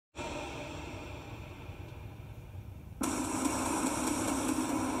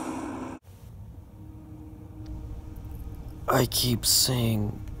I keep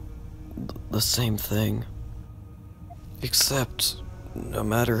seeing the same thing. Except, no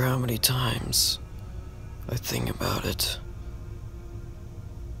matter how many times I think about it,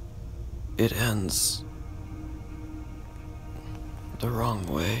 it ends the wrong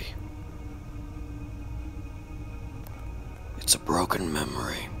way. It's a broken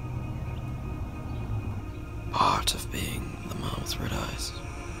memory. Part of being the man with red eyes.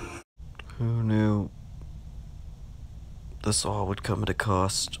 Who knew this all would come at a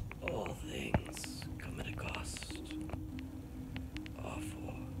cost? All things come at a cost.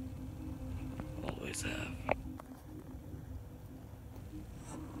 Awful. Always have.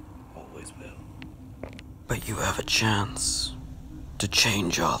 Always will. But you have a chance to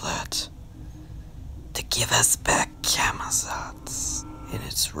change all that. To give us back Camazotz in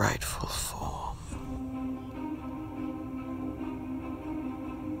its rightful form.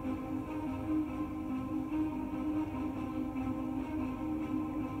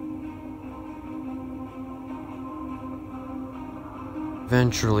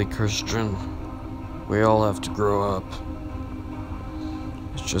 Eventually, Christian, we all have to grow up.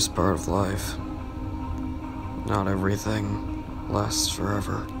 It's just part of life. Not everything lasts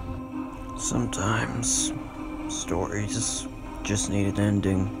forever. Sometimes, stories just need an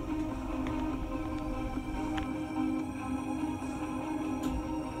ending.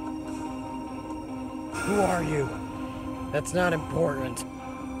 Who are you? That's not important.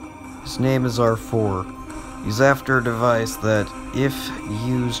 His name is R4. He's after a device that, if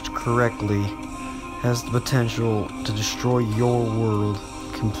used correctly, has the potential to destroy your world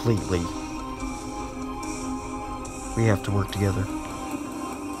completely. We have to work together.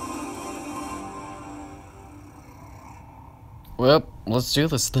 Well, let's do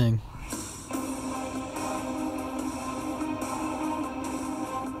this thing.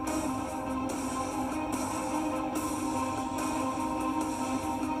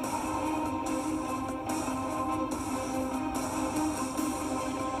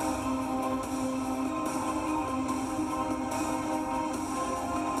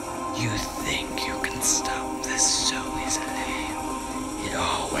 You think you can stop this so easily? It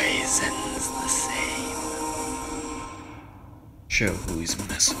always ends the same. Show who he's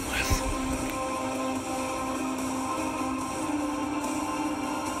messing with.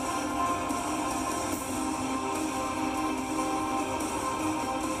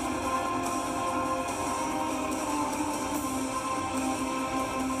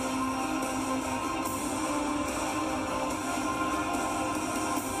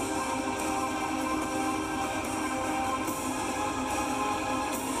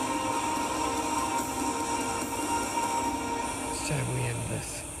 It's time we end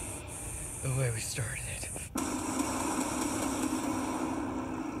this the way we started it.